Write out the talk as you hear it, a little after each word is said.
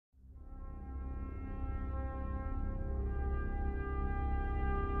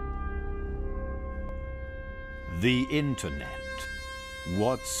The internet.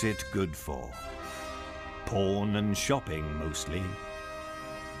 What's it good for? Porn and shopping, mostly.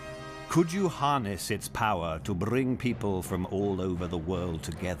 Could you harness its power to bring people from all over the world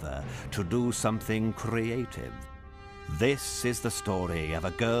together to do something creative? This is the story of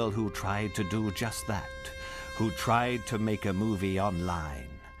a girl who tried to do just that, who tried to make a movie online.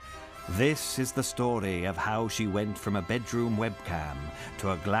 This is the story of how she went from a bedroom webcam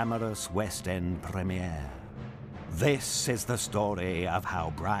to a glamorous West End premiere. This is the story of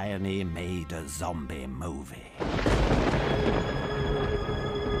how Bryony made a zombie movie.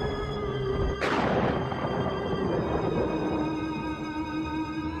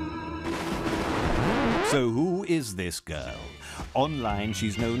 So who is this girl? Online,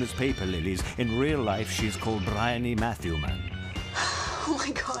 she's known as Paper Lilies. In real life, she's called Bryony Matthewman. Oh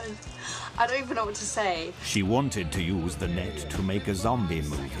my god, I don't even know what to say. She wanted to use the net to make a zombie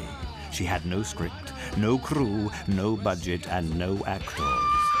movie. She had no script, no crew, no budget, and no actors.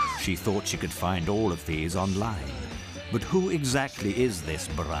 She thought she could find all of these online. But who exactly is this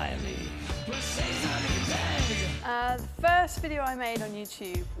Bryony? The first video I made on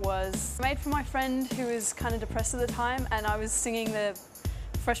YouTube was made for my friend who was kind of depressed at the time, and I was singing the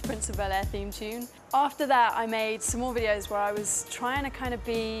Fresh Prince of Bel-Air theme tune. After that, I made some more videos where I was trying to kind of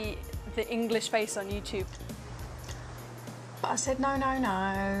be the English face on YouTube. I said, no, no,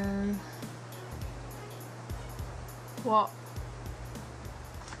 no. What?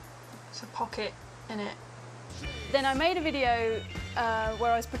 There's a pocket in it. Then I made a video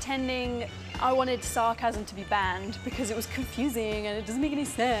where I was pretending I wanted sarcasm to be banned because it was confusing and it doesn't make any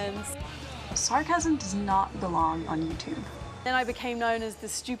sense. Sarcasm does not belong on YouTube. Then I became known as the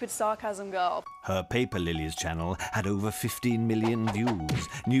stupid sarcasm girl. Her Paper Lilies channel had over 15 million views.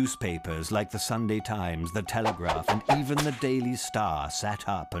 Newspapers like the Sunday Times, the Telegraph, and even the Daily Star sat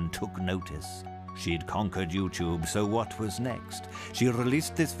up and took notice. She'd conquered YouTube, so what was next? She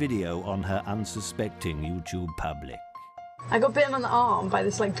released this video on her unsuspecting YouTube public. I got bitten on the arm by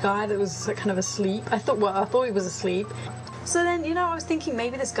this guy that was kind of asleep. I thought he was asleep. So then, you know, I was thinking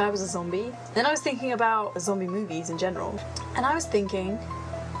maybe this guy was a zombie. Then I was thinking about zombie movies in general. And I was thinking,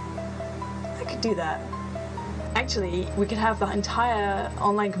 I could do that. Actually, we could have that entire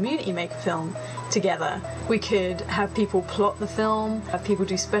online community make a film together. We could have people plot the film, have people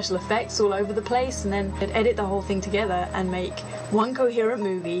do special effects all over the place, and then edit the whole thing together and make one coherent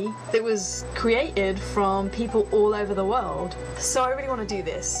movie that was created from people all over the world. So I really want to do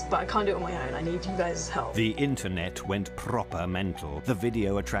this, but I can't do it on my own. I need you guys' help. The internet went proper mental. The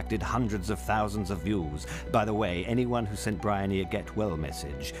video attracted hundreds of thousands of views. By the way, anyone who sent Bryony a get well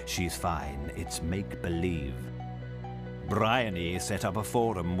message, she's fine. It's make-believe. Bryony set up a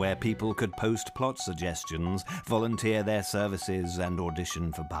forum where people could post plot suggestions, volunteer their services, and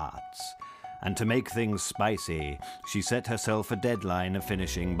audition for parts. And to make things spicy, she set herself a deadline of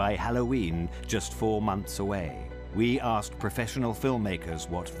finishing by Halloween, just 4 months away. We asked professional filmmakers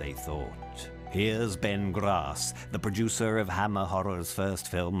what they thought. Here's Ben Grass, the producer of Hammer Horror's first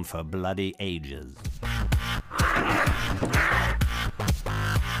film for bloody ages.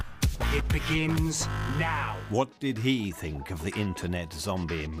 It begins now. What did he think of the internet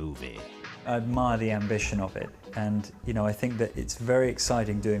zombie movie? I admire the ambition of it, and you know, I think that it's very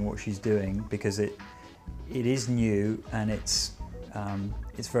exciting doing what she's doing because it is new and it's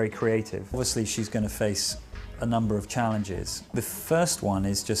very creative. Obviously, she's going to face a number of challenges. The first one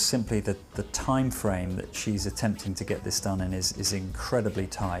is just simply that the time frame that she's attempting to get this done in is incredibly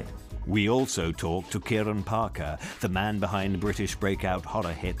tight. We also talked to Kieran Parker, the man behind British breakout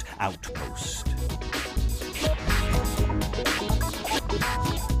horror hit Outpost.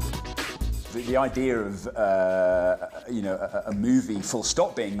 The idea of a movie full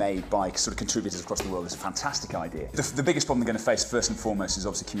stop being made by sort of contributors across the world is a fantastic idea. The biggest problem they're going to face first and foremost is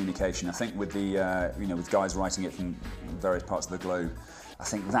obviously communication. I think with the with guys writing it from various parts of the globe, I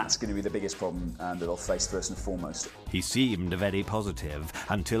think that's going to be the biggest problem that they'll face first and foremost. He seemed very positive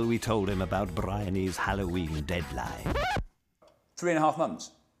until we told him about Bryony's Halloween deadline. 3.5 months.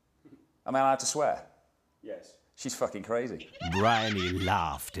 Am I allowed to swear? Yes. She's fucking crazy. Bryony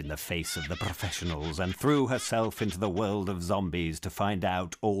laughed in the face of the professionals and threw herself into the world of zombies to find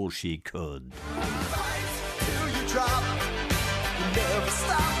out all she could. Fight till you drop. You never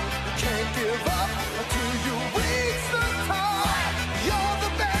stop. You can't give up until you reach the top. You're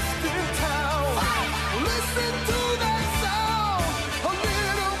the best in town. Listen to that sound. A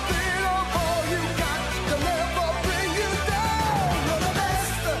little bit of all you got can never bring you down. You're the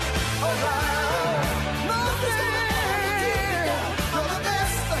best around. Nothing. You're the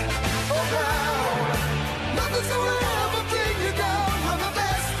best around. Nothing's gonna ever bring you down. You're the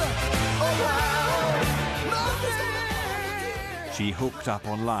best around. Nothing. She hooked up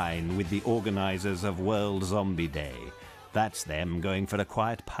online with the organisers of World Zombie Day. That's them going for a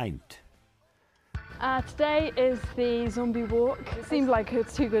quiet pint. Today is the zombie walk. It seemed like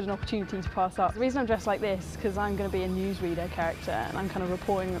it's too good an opportunity to pass up. The reason I'm dressed like this is because I'm going to be a newsreader character and I'm kind of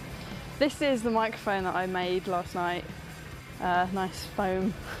reporting. This is the microphone that I made last night. Nice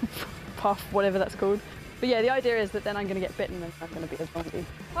foam puff, whatever that's called. But yeah, the idea is that then I'm going to get bitten and I'm going to be a zombie.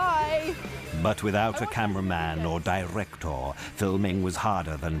 Hi! But without a cameraman or director, filming was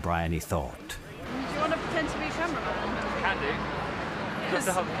harder than Bryony thought. Do you want to pretend to be a cameraman? Can do.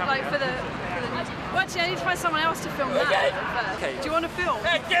 Like for the well, actually, I need to find someone else to film that first. Okay. Do you want to film?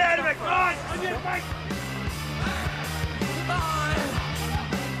 Hey, get out of it! Come on! On your face!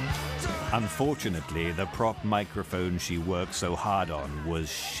 Unfortunately, the prop microphone she worked so hard on was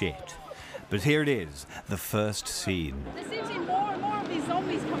shit. But here it is, the first scene. There seems to be more and more of these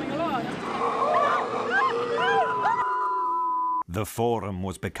zombies coming along. The forum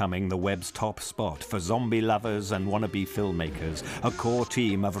was becoming the web's top spot for zombie lovers and wannabe filmmakers. A core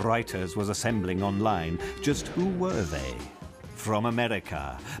team of writers was assembling online. Just who were they? From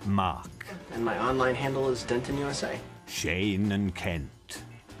America, Mark. And my online handle is Denton USA. Shane and Kent.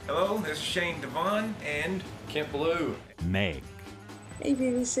 Hello, this is Shane Devon and Kent Blue. Meg. Hey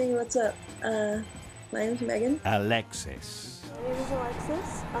BBC, what's up? My name's Megan. Alexis. My name is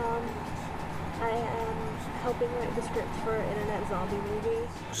Alexis. I am helping write the script for an internet zombie movie.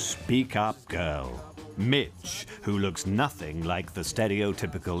 Speak up, girl. Mitch, who looks nothing like the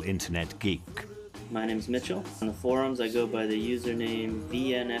stereotypical internet geek. My name's Mitchell. On the forums, I go by the username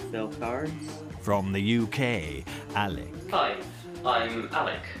VNFLcards. From the UK, Alec. Hi, I'm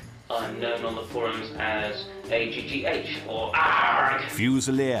Alec. I'm known on the forums as AGGH or ARG.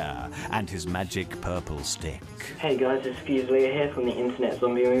 Fusilier and his magic purple stick. Hey guys, it's Fusilier here from the internet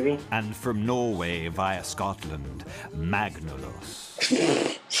zombie movie. And from Norway via Scotland,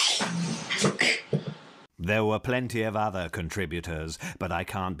 Magnulus. There were plenty of other contributors, but I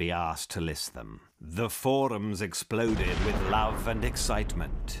can't be asked to list them. The forums exploded with love and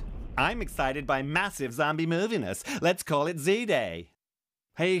excitement. I'm excited by massive zombie moviness. Let's call it Z-Day.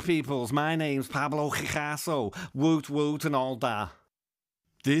 Hey peoples, my name's Pablo Picasso. Woot woot and all that.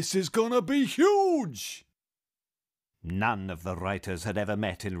 This is gonna be huge! None of the writers had ever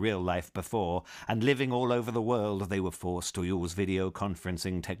met in real life before, and living all over the world, they were forced to use video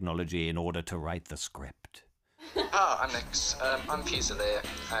conferencing technology in order to write the script. I'm Nix. I'm Fusilier,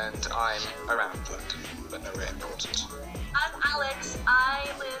 and I'm around London, but nowhere important. I'm Alex. I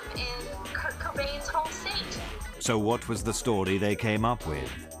live in Kurt Cobain's home state. So what was the story they came up with?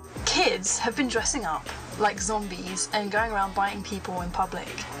 Kids have been dressing up like zombies and going around biting people in public.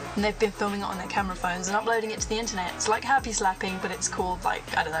 And they've been filming it on their camera phones and uploading it to the internet. It's like happy slapping, but it's called, like,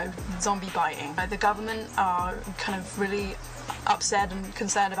 I don't know, zombie biting. The government are kind of really upset and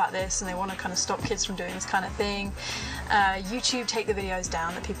concerned about this, and they want to kind of stop kids from doing this kind of thing. YouTube take the videos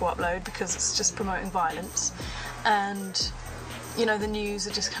down that people upload because it's just promoting violence. And you know, the news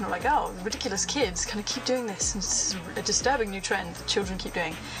are just kind of like, oh, ridiculous kids kind of keep doing this, and it's a disturbing new trend that children keep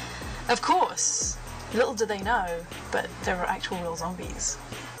doing. Of course, little do they know, but there are actual real zombies.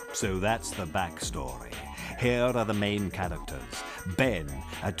 So that's the backstory. Here are the main characters. Ben,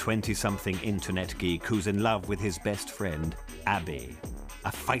 a 20-something internet geek who's in love with his best friend, Abby,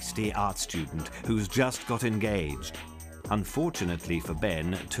 a feisty art student who's just got engaged. Unfortunately for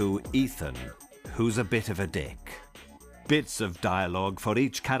Ben, to Ethan, who's a bit of a dick. Bits of dialogue for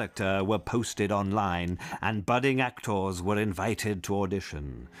each character were posted online, and budding actors were invited to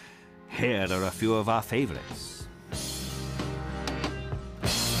audition. Here are a few of our favourites.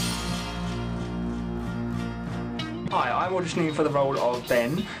 Hi, I'm auditioning for the role of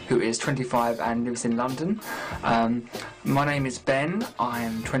Ben, who is 25 and lives in London. My name is Ben,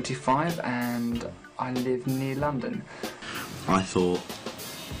 I'm 25 and I live near London. I thought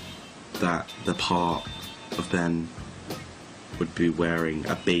that the part of Ben would be wearing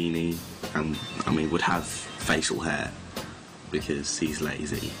a beanie and, I mean, would have facial hair because he's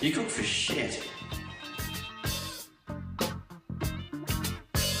lazy. You cook for shit.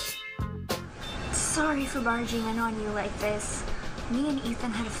 Sorry for barging in on you like this. Me and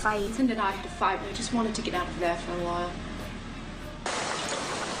Ethan had a fight. Ethan and I had a fight, but I just wanted to get out of there for a while.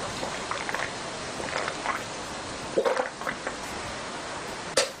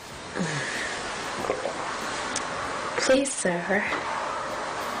 Please, sir.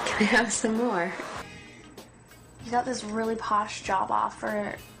 Can I have some more? He got this really posh job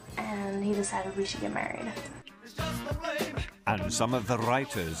offer, and he decided we should get married. And some of the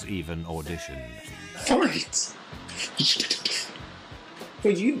writers even auditioned. Fight?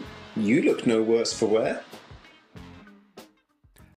 Well, you look no worse for wear.